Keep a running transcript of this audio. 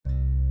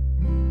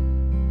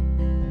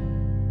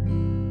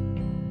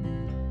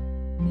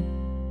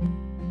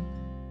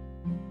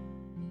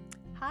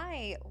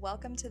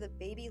welcome to the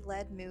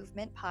Baby-Led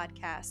Movement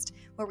podcast,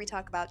 where we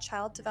talk about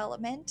child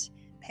development,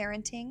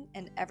 parenting,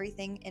 and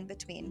everything in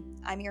between.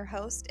 I'm your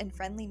host and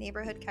friendly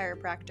neighborhood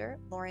chiropractor,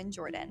 Lauren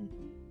Jordan.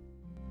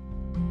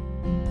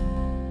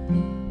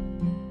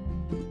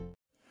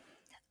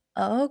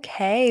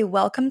 Okay,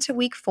 welcome to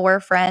week 4,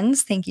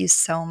 friends. Thank you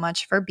so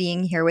much for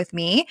being here with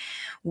me.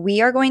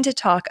 We are going to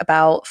talk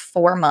about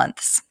 4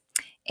 months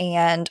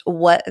and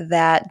what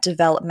that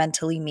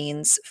developmentally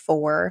means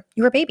for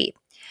your baby.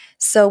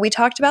 So we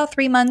talked about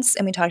 3 months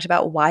and we talked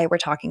about why we're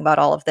talking about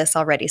all of this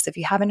already. So if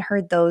you haven't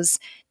heard those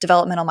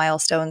developmental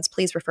milestones,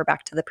 please refer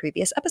back to the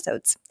previous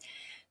episodes.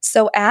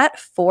 So at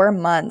 4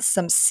 months,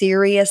 some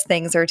serious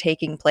things are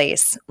taking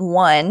place.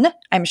 One,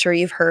 I'm sure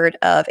you've heard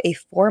of a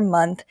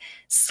 4-month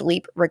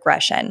sleep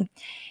regression.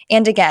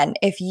 And again,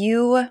 if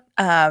you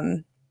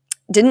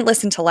didn't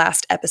listen to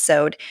last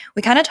episode,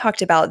 we kind of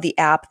talked about the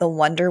app, the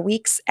Wonder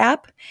Weeks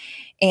app.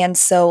 And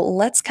so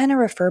let's kind of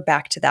refer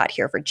back to that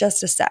here for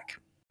just a sec.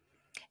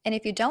 And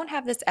if you don't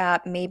have this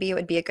app, maybe it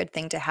would be a good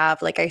thing to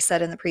have. Like I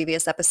said in the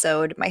previous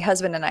episode, my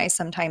husband and I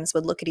sometimes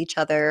would look at each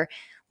other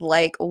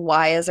like,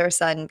 why is our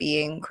son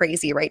being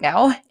crazy right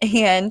now?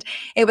 And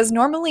it was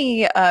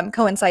normally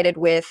coincided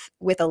with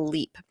a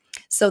leap.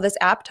 So this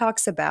app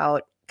talks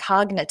about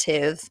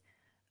cognitive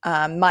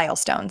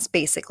milestones,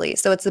 basically.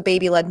 So it's the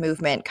baby-led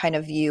movement kind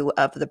of view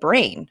of the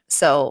brain.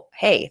 So,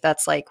 hey,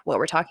 that's like what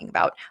we're talking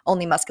about,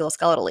 only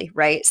musculoskeletally,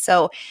 right?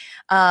 So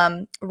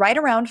right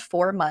around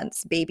 4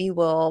 months, baby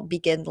will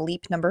begin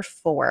leap number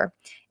 4.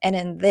 And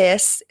in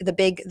this, the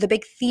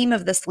big theme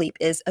of this leap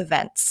is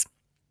events.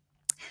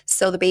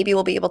 So the baby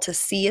will be able to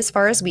see as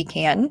far as we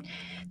can.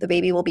 The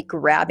baby will be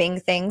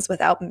grabbing things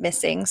without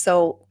missing.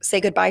 So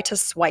say goodbye to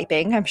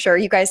swiping. I'm sure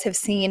you guys have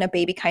seen a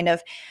baby kind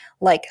of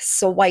like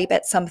swipe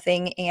at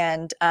something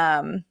and,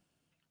 kind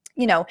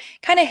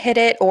of hit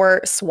it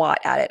or swat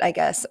at it, I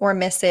guess, or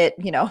miss it.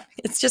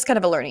 It's just kind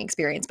of a learning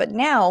experience. But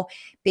now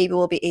baby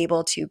will be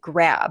able to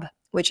grab,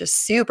 which is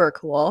super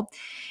cool.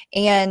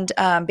 And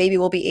baby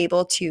will be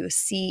able to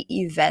see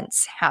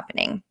events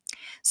happening.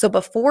 So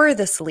before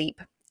the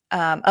sleep,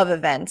 of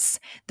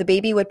events, the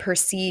baby would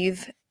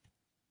perceive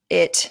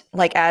it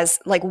as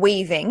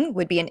waving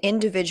would be an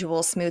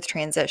individual smooth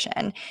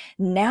transition.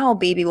 Now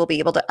baby will be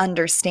able to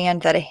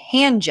understand that a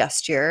hand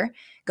gesture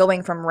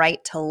going from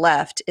right to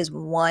left is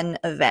one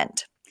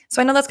event.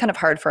 So I know that's kind of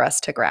hard for us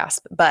to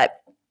grasp,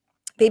 but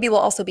baby will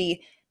also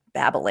be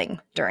babbling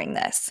during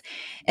this.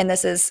 And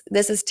this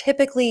is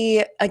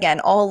typically,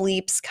 again, all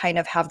leaps kind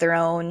of have their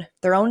own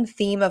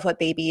theme of what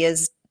baby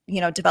is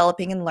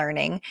developing and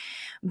learning,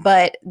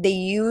 but they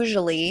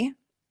usually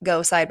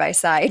go side by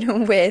side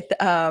with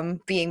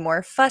being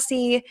more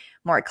fussy,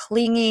 more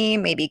clingy,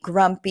 maybe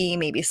grumpy,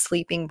 maybe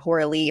sleeping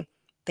poorly,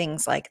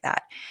 things like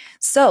that.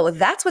 So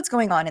that's what's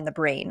going on in the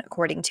brain,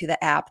 according to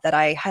the app that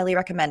I highly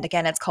recommend.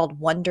 Again, it's called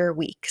Wonder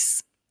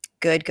Weeks.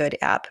 Good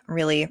app.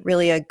 Really,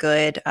 really a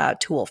good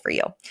tool for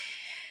you.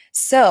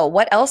 So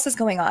what else is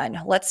going on?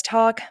 Let's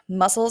talk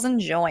muscles and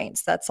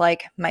joints. That's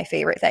like my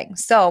favorite thing.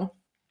 So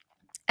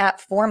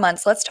at 4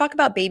 months, let's talk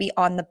about baby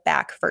on the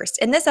back first.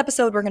 In this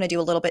episode, we're going to do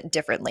a little bit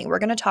differently. We're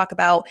going to talk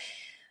about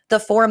the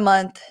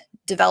 4-month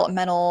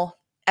developmental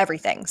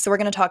everything. So we're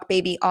going to talk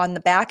baby on the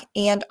back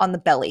and on the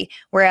belly,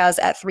 whereas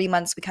at 3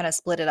 months, we kind of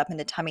split it up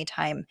into tummy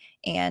time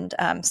and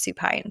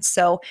supine.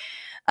 So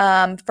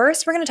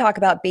first, we're going to talk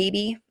about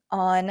baby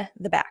on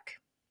the back.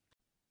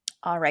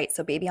 All right,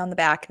 so baby on the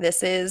back,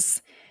 this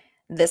is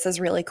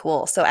really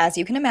cool. So as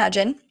you can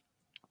imagine,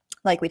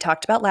 like we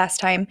talked about last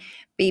time,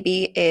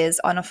 baby is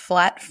on a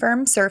flat,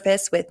 firm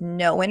surface with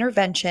no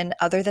intervention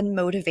other than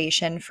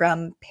motivation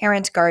from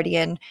parent,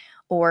 guardian,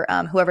 or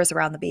whoever's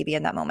around the baby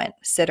in that moment.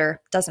 Sitter,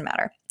 doesn't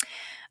matter.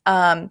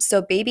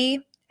 So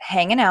baby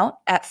hanging out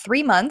at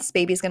 3 months,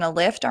 baby's going to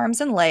lift arms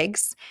and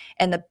legs,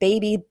 and the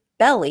baby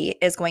belly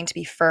is going to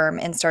be firm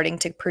and starting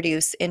to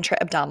produce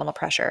intra-abdominal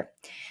pressure.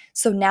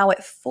 So now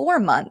at 4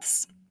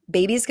 months,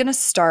 baby's going to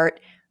start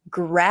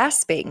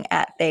grasping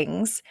at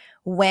things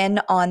when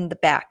on the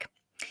back.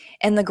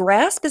 And the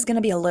grasp is going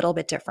to be a little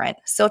bit different.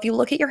 So if you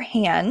look at your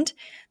hand,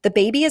 the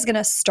baby is going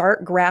to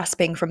start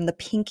grasping from the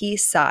pinky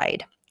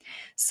side.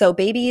 So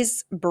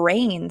babies'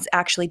 brains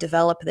actually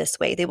develop this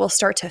way. They will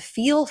start to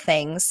feel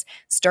things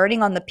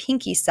starting on the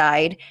pinky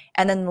side,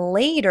 and then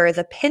later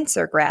the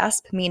pincer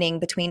grasp, meaning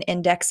between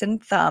index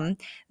and thumb,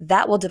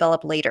 that will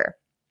develop later.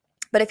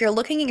 But if you're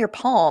looking at your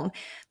palm,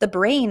 the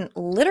brain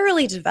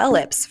literally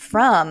develops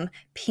from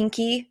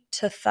pinky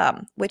to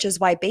thumb, which is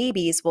why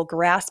babies will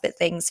grasp at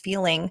things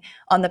feeling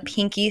on the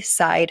pinky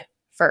side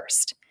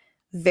first.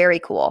 Very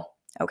cool.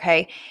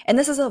 Okay. And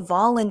this is a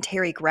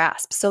voluntary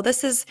grasp. So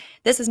this is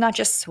not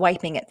just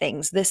swiping at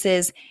things. This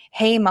is,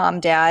 hey, mom,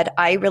 dad,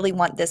 I really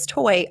want this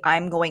toy.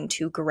 I'm going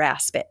to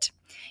grasp it.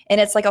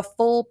 And it's like a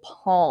full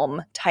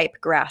palm type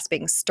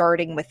grasping,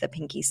 starting with the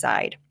pinky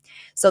side.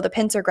 So the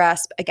pincer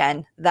grasp,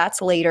 again,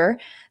 that's later.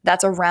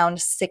 That's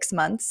around 6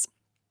 months.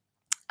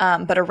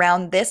 But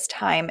around this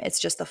time, it's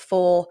just the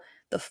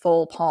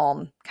full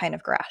palm kind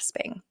of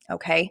grasping.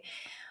 Okay.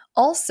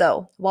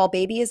 Also, while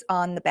baby is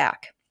on the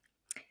back,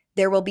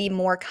 there will be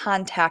more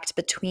contact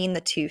between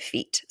the 2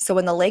 feet. So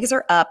when the legs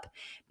are up,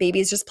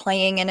 baby's just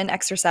playing in an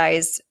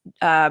exercise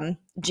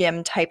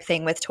gym type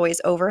thing with toys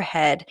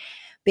overhead.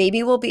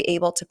 Baby will be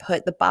able to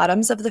put the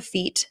bottoms of the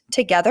feet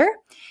together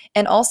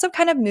and also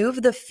kind of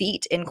move the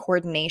feet in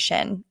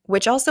coordination,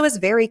 which also is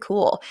very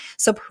cool.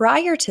 So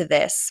prior to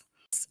this,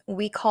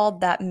 we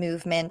called that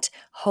movement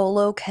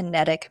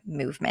holokinetic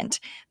movement,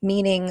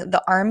 meaning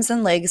the arms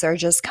and legs are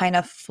just kind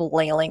of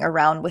flailing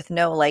around with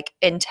no like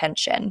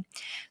intention.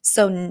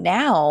 So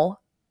now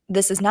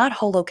this is not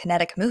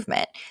holokinetic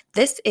movement.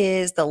 This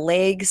is the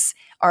legs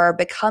are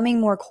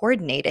becoming more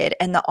coordinated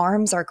and the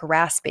arms are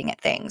grasping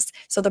at things.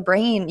 So the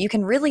brain, you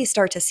can really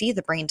start to see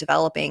the brain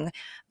developing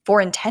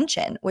for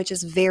intention, which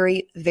is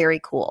very,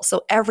 very cool.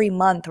 So every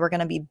month we're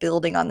going to be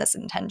building on this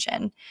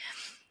intention.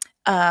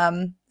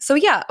 So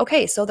yeah,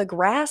 okay, so the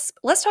grasp,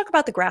 let's talk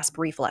about the grasp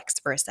reflex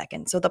for a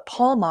second. So the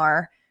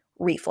palmar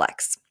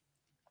reflex,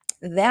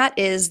 that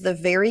is the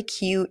very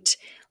cute,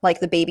 like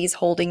the baby's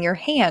holding your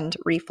hand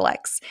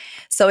reflex.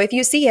 So if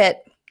you see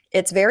it,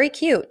 it's very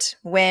cute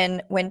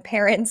when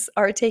parents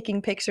are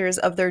taking pictures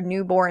of their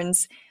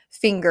newborn's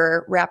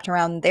finger wrapped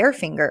around their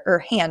finger or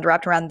hand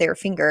wrapped around their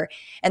finger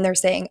and they're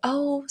saying,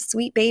 "Oh,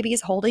 sweet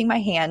baby's holding my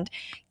hand."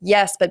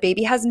 Yes, but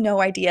baby has no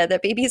idea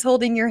that baby's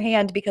holding your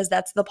hand because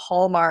that's the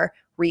palmar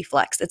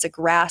reflex. It's a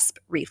grasp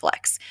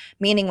reflex,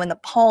 meaning when the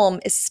palm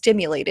is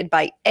stimulated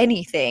by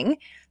anything,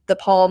 the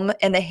palm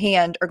and the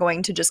hand are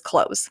going to just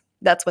close.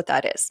 That's what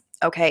that is.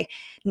 Okay.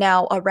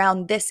 Now,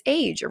 around this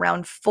age,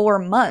 around 4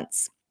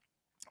 months,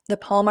 the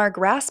palmar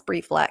grasp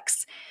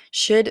reflex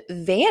should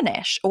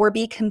vanish or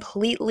be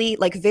completely,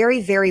 like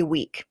very, very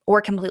weak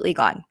or completely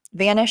gone,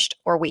 vanished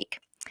or weak.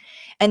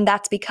 And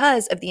that's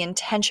because of the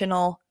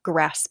intentional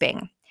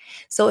grasping.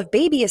 So if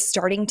baby is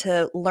starting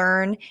to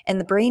learn and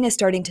the brain is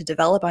starting to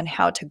develop on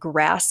how to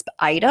grasp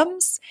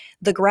items,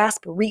 the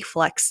grasp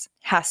reflex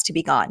has to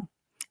be gone.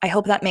 I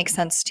hope that makes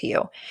sense to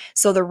you.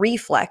 So the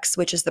reflex,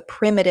 which is the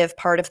primitive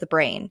part of the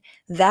brain,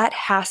 that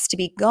has to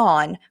be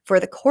gone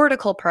for the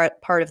cortical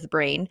part of the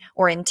brain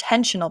or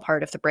intentional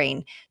part of the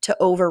brain to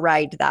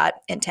override that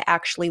and to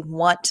actually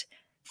want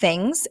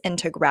things and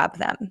to grab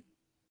them.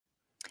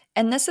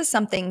 And this is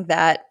something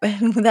that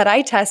that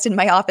I test in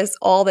my office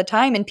all the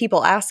time and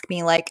people ask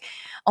me like,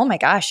 "Oh my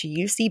gosh,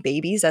 you see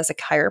babies as a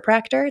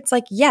chiropractor?" It's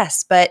like,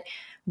 "Yes, but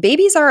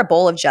babies are a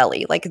bowl of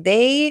jelly. Like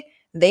they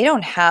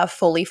don't have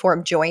fully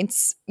formed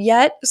joints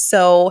yet."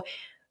 So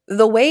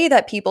the way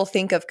that people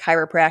think of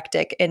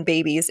chiropractic and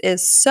babies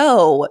is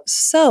so,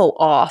 so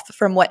off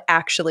from what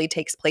actually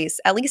takes place,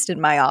 at least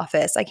in my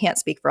office. I can't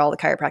speak for all the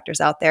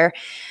chiropractors out there.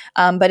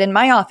 But in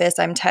my office,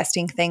 I'm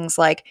testing things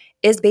like,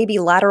 is baby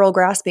lateral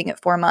grasping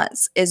at 4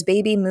 months? Is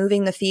baby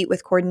moving the feet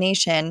with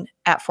coordination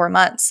at 4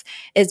 months?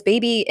 Is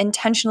baby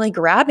intentionally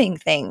grabbing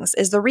things?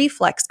 Is the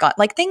reflex gone?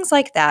 Like things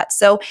like that.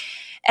 So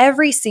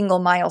every single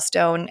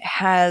milestone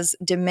has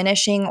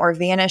diminishing or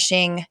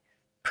vanishing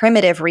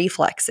primitive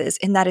reflexes,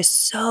 and that is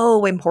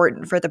so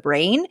important for the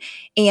brain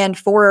and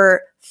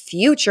for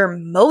future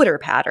motor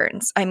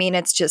patterns. I mean,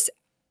 it's just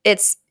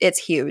it's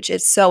huge.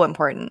 It's so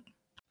important.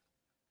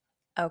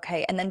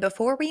 Okay, and then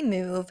before we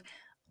move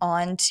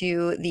on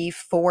to the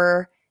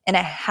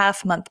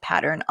 4.5 month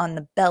pattern on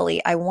the belly,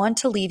 I want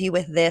to leave you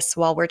with this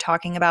while we're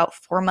talking about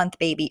 4 month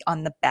baby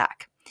on the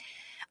back.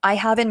 I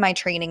have in my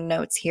training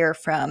notes here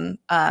from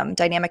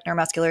dynamic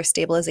neuromuscular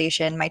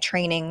stabilization, my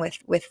training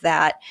with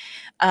that,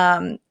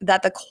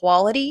 that the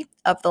quality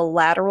of the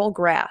lateral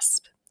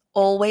grasp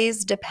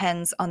always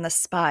depends on the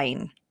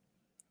spine.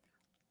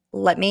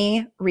 Let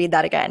me read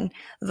that again.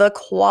 The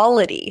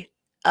quality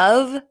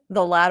of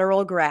the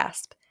lateral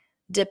grasp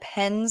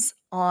depends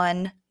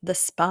on the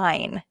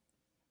spine.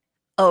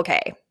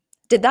 Okay.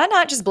 Did that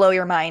not just blow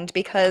your mind?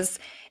 Because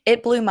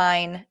it blew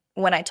mine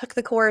when I took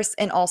the course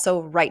and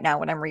also right now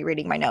when I'm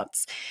rereading my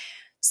notes.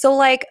 So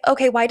like,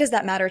 okay, why does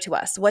that matter to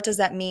us? What does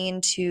that mean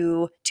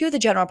to the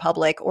general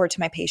public or to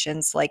my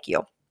patients like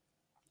you?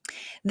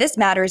 This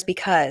matters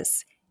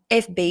because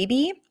if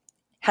baby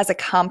has a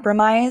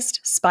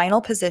compromised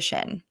spinal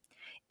position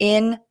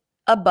in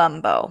a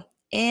bumbo,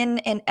 in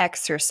an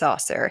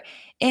exerciser,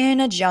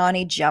 in a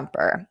Johnny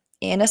jumper,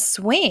 in a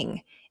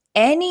swing,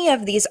 any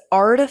of these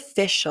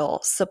artificial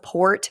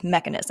support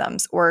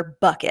mechanisms or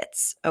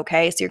buckets,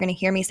 okay? So you're going to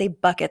hear me say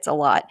buckets a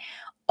lot.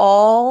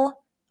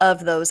 All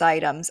of those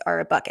items are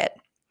a bucket.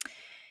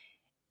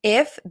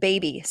 If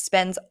baby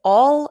spends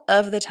all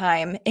of the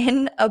time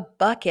in a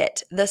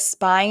bucket, the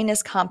spine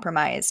is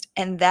compromised,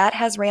 and that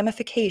has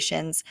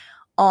ramifications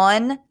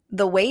on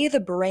the way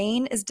the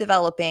brain is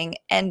developing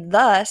and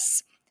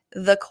thus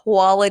the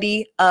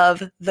quality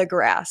of the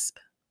grasp.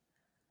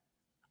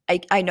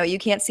 I know you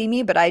can't see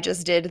me, but I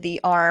just did the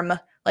arm,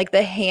 like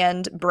the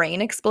hand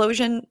brain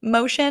explosion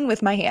motion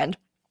with my hand.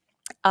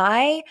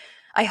 I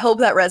I hope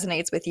that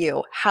resonates with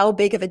you, how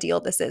big of a deal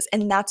this is.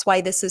 And that's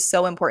why this is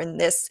so important.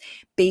 This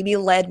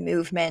baby-led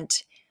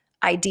movement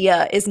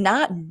idea is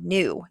not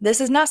new.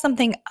 This is not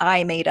something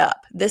I made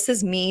up. This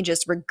is me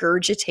just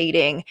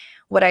regurgitating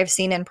what I've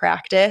seen in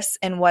practice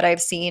and what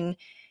I've seen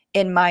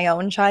in my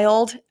own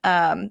child,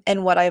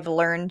 and what I've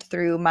learned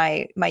through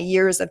my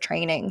years of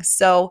training.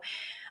 So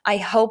I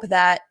hope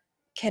that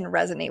can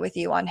resonate with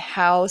you on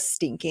how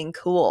stinking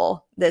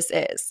cool this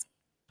is.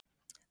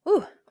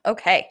 Ooh,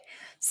 okay.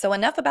 So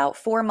enough about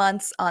 4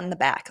 months on the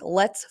back.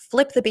 Let's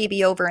flip the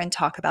baby over and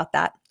talk about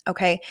that.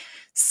 Okay.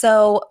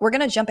 So we're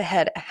going to jump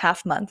ahead a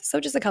half month. So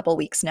just a couple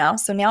weeks now.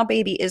 So now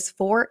baby is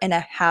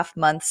 4.5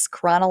 months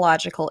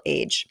chronological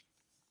age.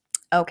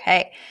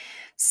 Okay.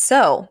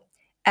 So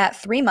at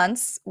 3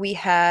 months, we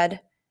had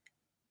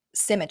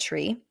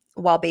symmetry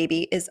while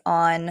baby is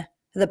on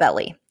the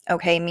belly.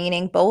 Okay,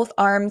 meaning both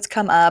arms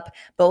come up,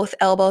 both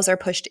elbows are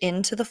pushed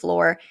into the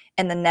floor,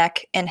 and the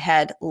neck and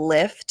head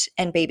lift,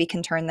 and baby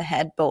can turn the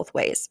head both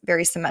ways.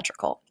 Very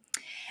symmetrical.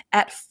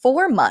 At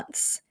 4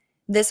 months,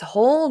 this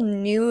whole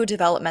new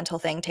developmental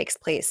thing takes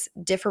place,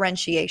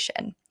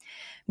 differentiation,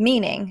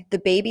 meaning the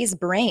baby's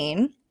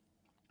brain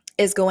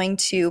is going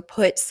to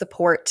put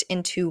support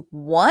into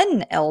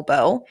one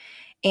elbow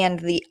and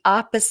the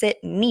opposite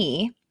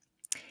knee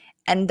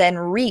and then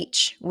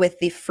reach with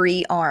the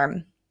free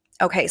arm.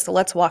 Okay, so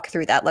let's walk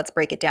through that. Let's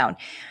break it down.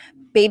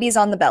 Baby's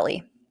on the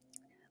belly.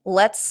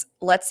 Let's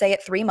say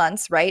at 3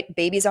 months, right?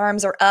 Baby's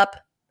arms are up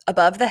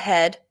above the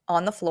head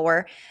on the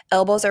floor.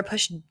 Elbows are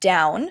pushed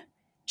down.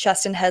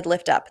 Chest and head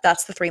lift up.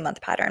 That's the 3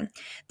 month pattern.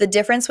 The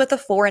difference with the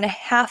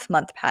 4.5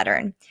 month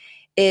pattern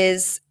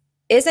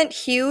isn't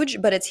huge,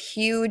 but it's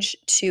huge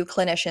to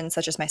clinicians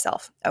such as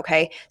myself.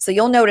 Okay, so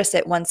you'll notice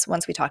it once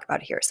we talk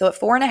about it here. So at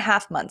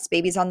 4.5 months,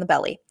 baby's on the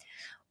belly.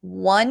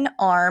 One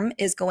arm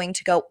is going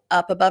to go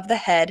up above the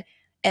head,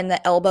 and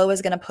the elbow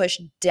is going to push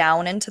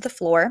down into the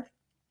floor.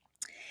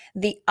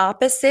 The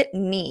opposite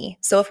knee.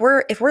 So if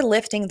we're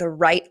lifting the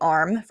right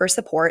arm for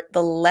support,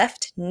 the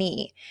left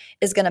knee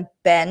is going to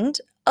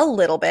bend a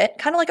little bit,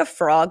 kind of like a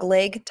frog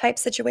leg type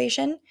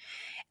situation.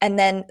 And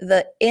then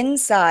the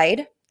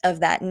inside of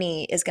that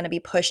knee is going to be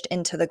pushed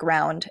into the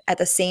ground at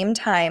the same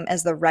time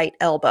as the right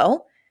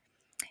elbow,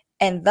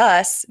 and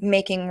thus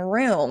making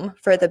room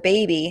for the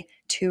baby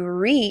to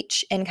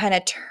reach and kind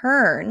of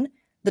turn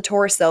the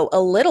torso a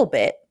little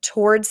bit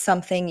towards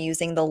something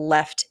using the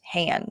left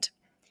hand,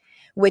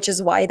 which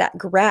is why that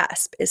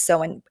grasp is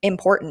so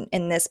important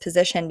in this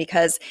position,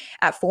 because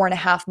at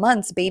 4.5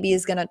 months, baby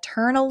is going to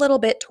turn a little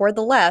bit toward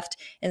the left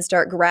and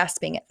start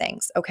grasping at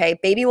things. Okay,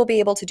 baby will be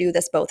able to do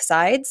this both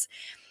sides,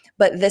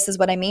 but this is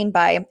what I mean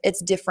by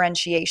it's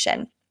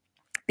differentiation,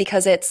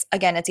 because it's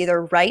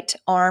either right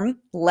arm,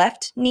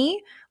 left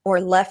knee, or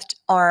left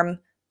arm,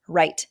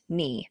 right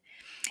knee.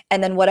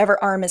 And then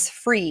whatever arm is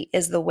free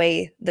is the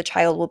way the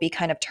child will be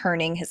kind of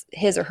turning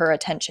his or her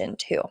attention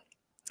to.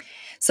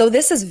 So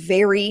this is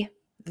very,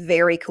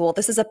 very cool.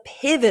 This is a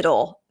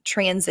pivotal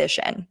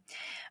transition,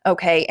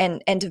 okay,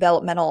 and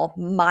developmental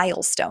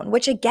milestone,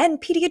 which again,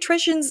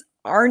 pediatricians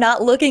are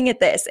not looking at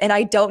this. And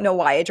I don't know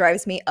why. It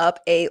drives me up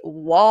a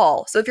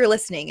wall. So if you're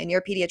listening and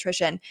you're a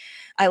pediatrician,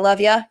 I love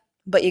you,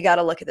 but you got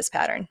to look at this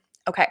pattern.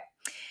 Okay.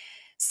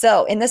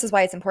 So, and this is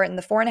why it's important.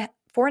 The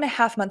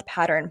 4.5 month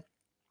pattern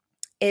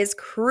is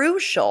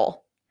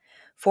crucial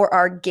for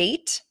our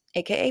gait,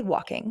 aka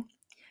walking,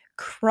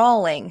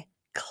 crawling,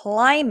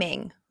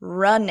 climbing,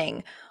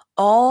 running,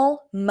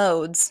 all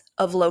modes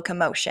of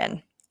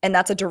locomotion. And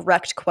that's a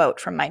direct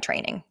quote from my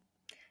training.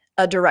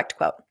 A direct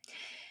quote.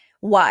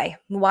 Why?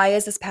 Why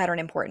is this pattern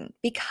important?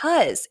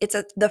 Because it's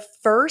the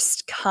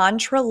first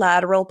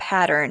contralateral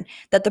pattern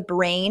that the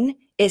brain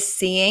is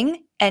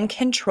seeing and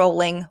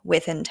controlling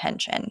with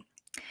intention.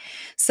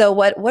 So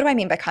what do I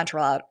mean by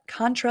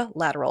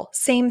contralateral?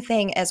 Same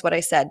thing as what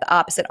I said, the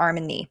opposite arm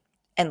and knee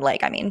and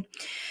leg, I mean.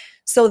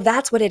 So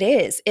that's what it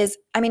is, if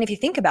you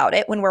think about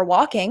it, when we're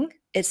walking,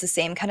 it's the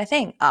same kind of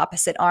thing.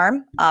 Opposite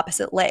arm,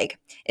 opposite leg.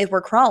 If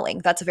we're crawling,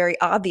 that's a very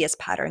obvious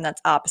pattern.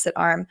 That's opposite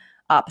arm,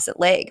 opposite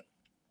leg.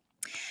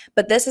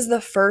 But this is the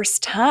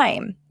first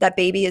time that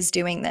baby is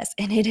doing this,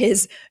 and it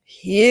is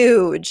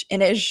huge,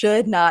 and it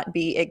should not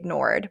be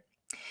ignored.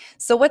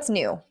 So what's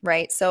new,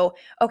 right? So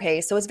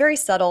it's very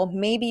subtle.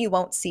 Maybe you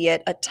won't see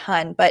it a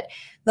ton, but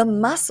the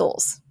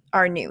muscles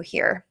are new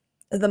here.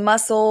 The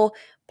muscle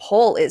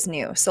pull is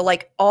new. So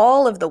like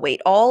all of the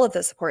weight, all of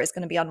the support is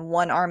going to be on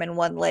one arm and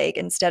one leg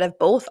instead of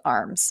both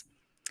arms.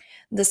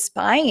 The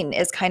spine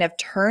is kind of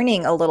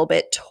turning a little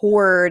bit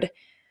toward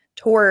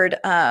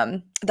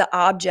the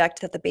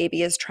object that the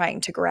baby is trying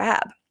to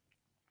grab.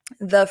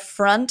 The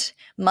front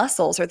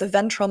muscles, or the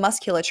ventral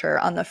musculature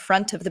on the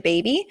front of the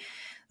baby,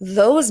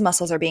 those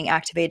muscles are being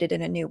activated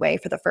in a new way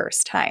for the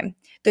first time.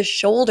 The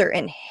shoulder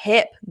and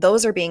hip,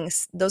 those are being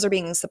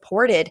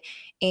supported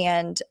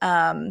and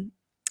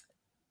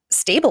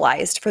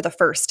stabilized for the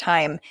first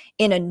time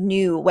in a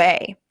new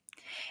way.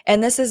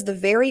 And this is the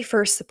very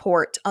first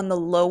support on the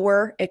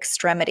lower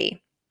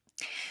extremity.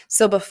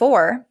 So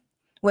before,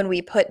 when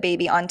we put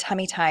baby on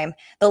tummy time,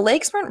 the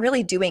legs weren't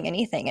really doing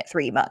anything at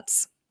 3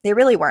 months. They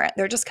really weren't.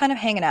 They're just kind of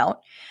hanging out.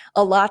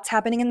 A lot's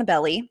happening in the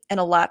belly, and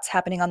a lot's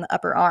happening on the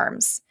upper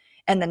arms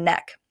and the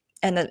neck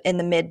and in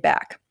the mid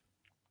back.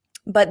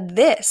 But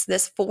this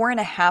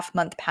 4.5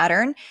 month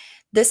pattern,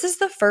 This is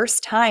the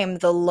first time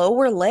the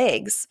lower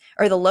legs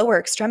or the lower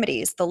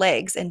extremities, the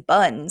legs and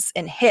buns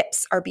and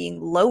hips are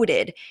being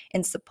loaded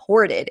and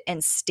supported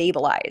and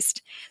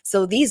stabilized.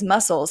 So these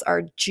muscles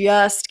are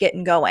just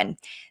getting going.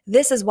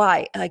 This is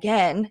why,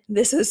 again,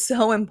 this is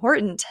so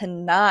important to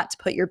not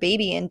put your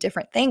baby in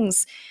different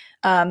things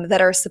that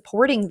are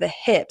supporting the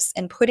hips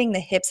and putting the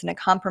hips in a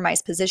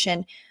compromised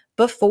position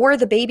before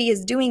the baby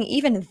is doing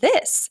even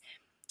this.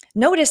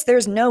 Notice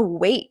there's no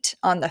weight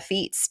on the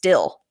feet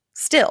still.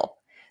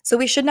 So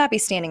we should not be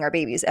standing our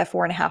babies at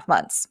 4.5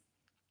 months.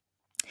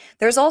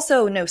 There's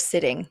also no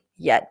sitting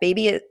yet.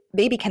 Baby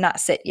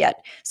cannot sit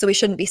yet. So we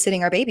shouldn't be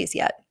sitting our babies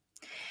yet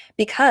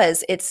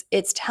because it's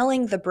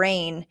telling the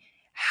brain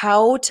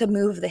how to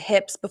move the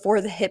hips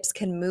before the hips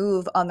can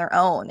move on their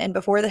own and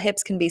before the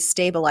hips can be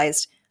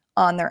stabilized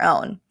on their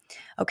own.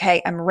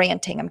 Okay, I'm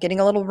ranting. I'm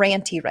getting a little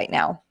ranty right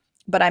now,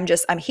 but I'm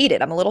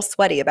heated. I'm a little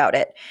sweaty about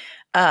it.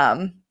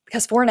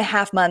 Because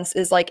 4.5 months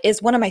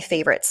is one of my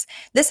favorites.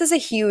 This is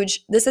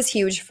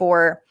huge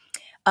for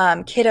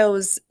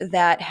kiddos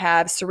that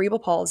have cerebral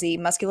palsy,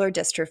 muscular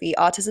dystrophy,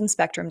 autism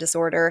spectrum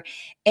disorder,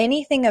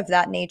 anything of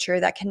that nature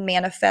that can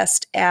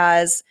manifest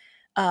as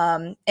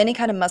any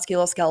kind of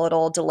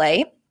musculoskeletal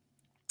delay.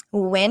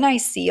 When I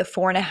see a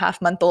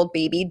 4.5 month old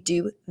baby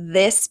do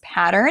this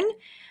pattern,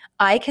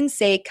 I can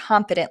say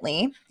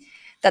confidently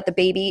that the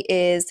baby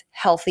is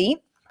healthy,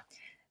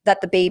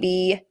 that the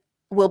baby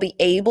will be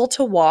able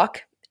to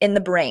walk in the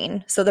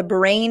brain. So the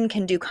brain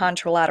can do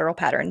contralateral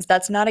patterns.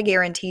 That's not a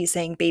guarantee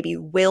saying baby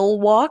will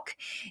walk.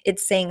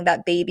 It's saying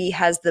that baby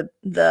has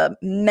the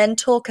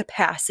mental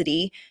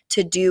capacity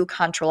to do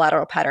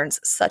contralateral patterns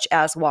such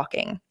as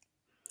walking.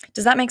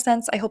 Does that make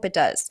sense? I hope it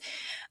does.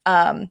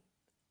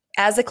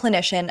 As a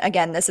clinician,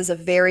 again, this is a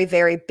very,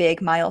 very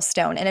big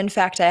milestone. And in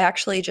fact, I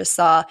actually just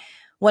saw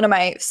one of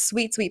my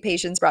sweet, sweet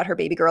patients brought her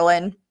baby girl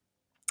in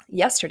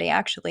yesterday,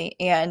 actually.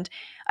 And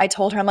I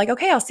told her, I'm like,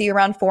 okay, I'll see you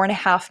around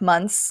 4.5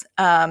 months.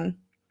 And,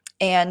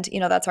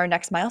 that's our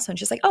next milestone.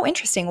 She's like, oh,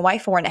 interesting. Why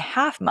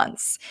 4.5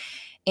 months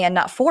and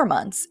not 4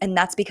 months? And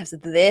that's because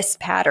this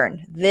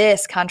pattern,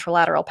 this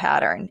contralateral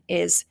pattern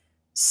is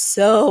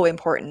so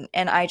important.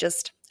 And I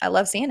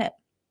love seeing it.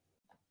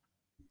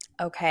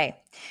 Okay.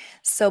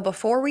 So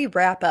before we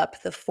wrap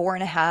up the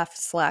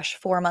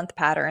 4.5/4 month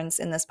patterns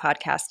in this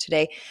podcast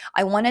today,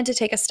 I wanted to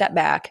take a step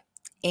back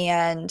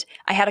and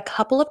I had a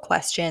couple of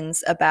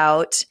questions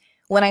about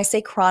when I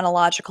say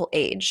chronological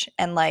age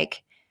and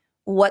like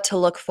what to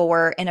look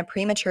for in a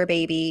premature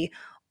baby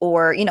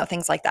or,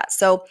 things like that.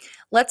 So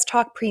let's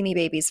talk preemie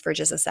babies for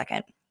just a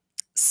second.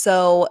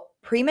 So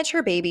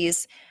premature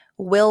babies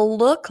will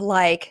look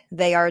like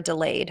they are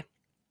delayed.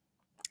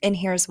 And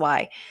here's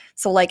why.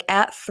 So, like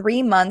at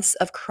 3 months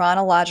of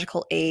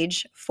chronological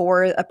age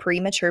for a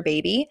premature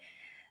baby,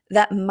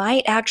 that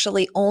might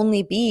actually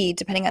only be,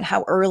 depending on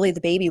how early the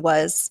baby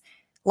was,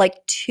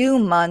 like 2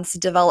 months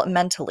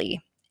developmentally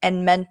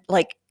and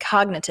like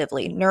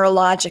cognitively,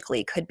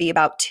 neurologically could be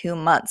about 2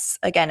 months.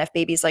 Again, if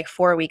baby's like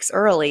 4 weeks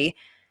early,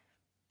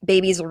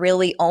 baby's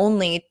really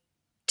only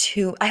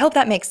two. I hope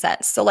that makes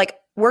sense. So like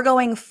we're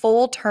going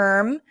full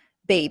term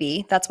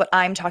baby. That's what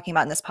I'm talking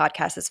about in this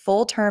podcast is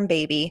full term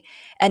baby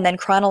and then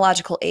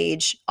chronological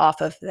age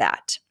off of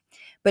that.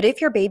 But if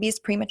your baby's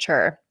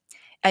premature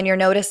and you're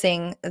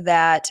noticing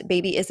that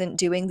baby isn't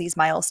doing these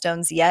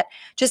milestones yet,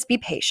 just be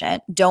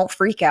patient. Don't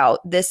freak out.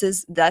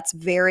 That's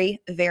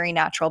very, very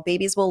natural.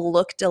 Babies will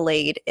look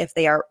delayed if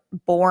they are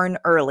born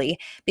early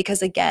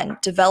because again,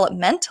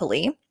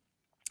 developmentally,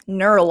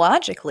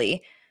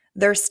 neurologically,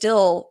 they're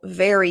still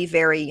very,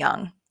 very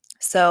young.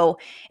 So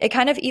it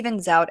kind of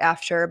evens out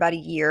after about a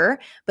year,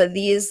 but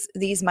these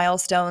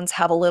milestones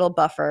have a little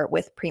buffer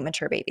with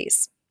premature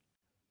babies.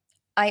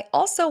 I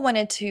also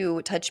wanted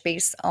to touch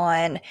base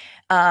on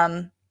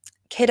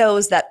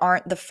kiddos that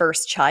aren't the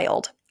first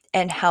child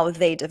and how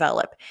they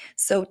develop.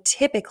 So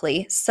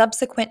typically,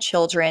 subsequent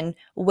children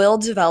will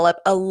develop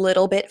a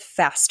little bit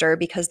faster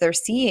because they're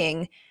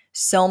seeing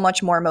so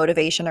much more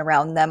motivation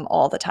around them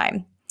all the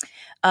time.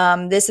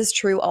 This is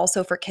true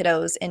also for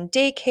kiddos in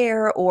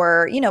daycare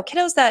or,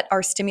 kiddos that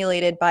are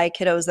stimulated by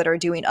kiddos that are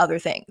doing other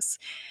things.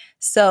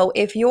 So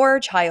if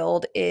your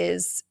child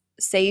is,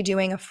 say,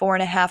 doing a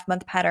 4.5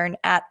 month pattern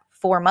at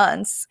 4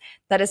 months,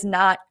 that is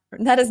not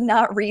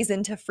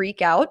reason to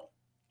freak out.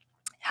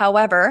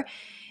 However,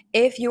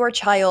 if your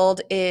child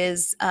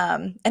is,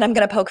 and I'm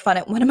going to poke fun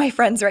at one of my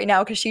friends right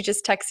now because she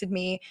just texted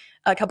me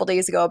a couple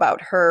days ago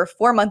about her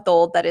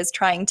 4-month-old that is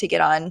trying to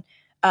get on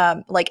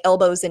like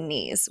elbows and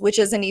knees, which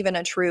isn't even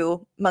a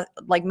true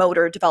like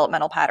motor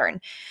developmental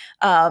pattern.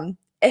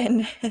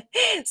 And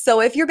so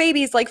if your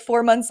baby's like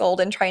 4 months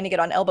old and trying to get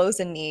on elbows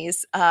and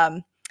knees,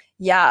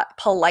 yeah,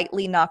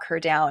 politely knock her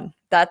down.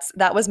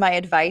 That was my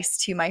advice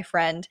to my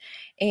friend.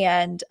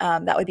 And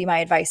that would be my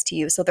advice to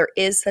you. So there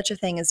is such a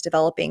thing as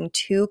developing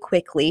too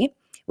quickly,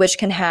 which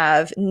can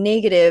have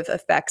negative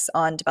effects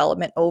on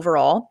development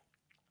overall.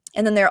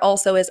 And then there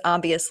also is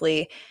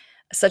obviously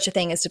such a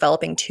thing as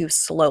developing too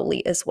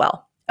slowly as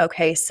well.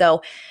 Okay,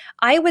 so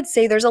I would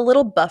say there's a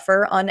little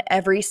buffer on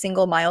every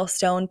single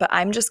milestone, but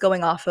I'm just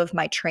going off of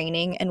my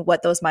training and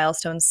what those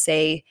milestones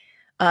say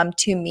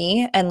to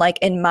me, and like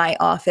in my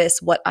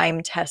office, what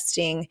I'm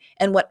testing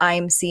and what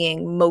I'm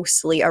seeing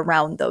mostly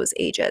around those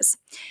ages.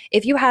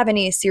 If you have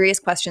any serious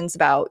questions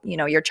about,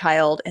 your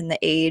child and the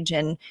age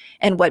and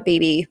what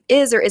baby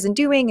is or isn't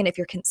doing, and if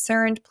you're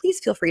concerned,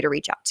 please feel free to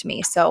reach out to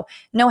me. So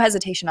no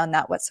hesitation on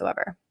that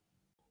whatsoever.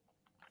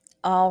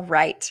 All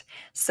right.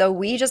 So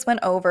we just went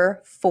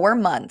over 4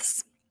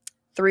 months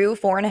through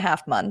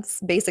 4.5 months,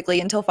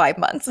 basically until 5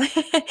 months.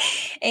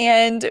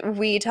 And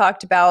we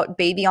talked about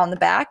baby on the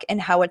back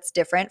and how it's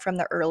different from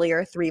the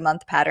earlier 3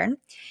 month pattern,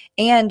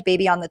 and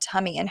baby on the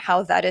tummy and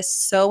how that is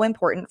so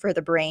important for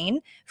the brain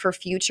for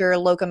future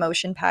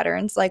locomotion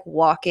patterns like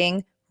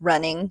walking,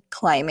 running,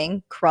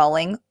 climbing,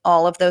 crawling,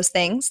 all of those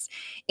things,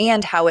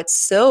 and how it's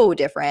so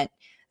different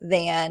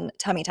than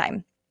tummy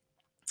time.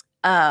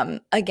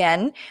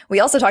 Again,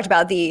 we also talked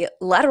about the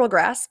lateral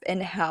grasp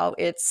and how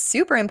it's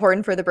super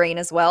important for the brain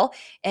as well,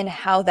 and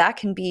how that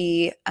can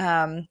be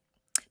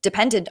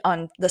dependent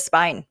on the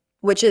spine,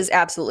 which is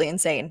absolutely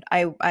insane.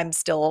 I'm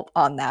still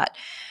on that.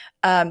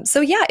 So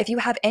yeah, if you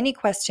have any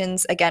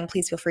questions, again,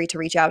 please feel free to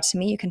reach out to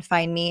me. You can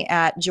find me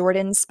at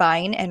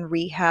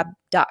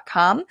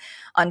jordanspineandrehab.com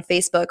on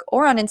Facebook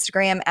or on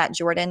Instagram at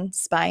Jordan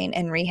Spine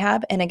and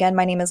Rehab. And again,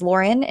 my name is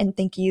Lauren, and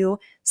thank you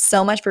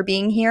so much for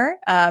being here.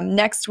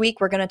 Next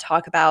week, we're going to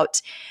talk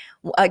about,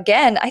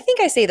 again, I think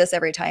I say this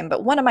every time,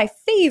 but one of my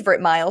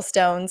favorite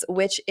milestones,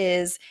 which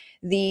is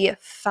the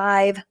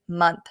 5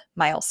 month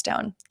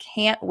milestone.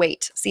 Can't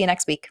wait. See you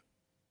next week.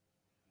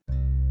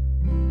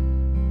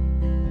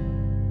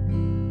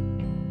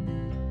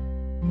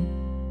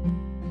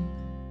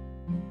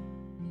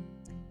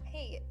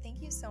 Hey,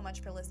 thank you so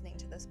much for listening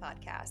to this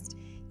podcast.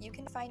 You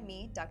can find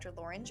me, Dr.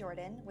 Lauren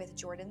Jordan, with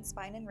Jordan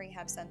Spine and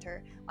Rehab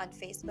Center on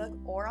Facebook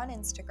or on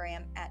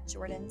Instagram at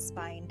Jordan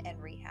Spine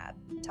and Rehab.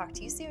 Talk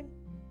to you soon.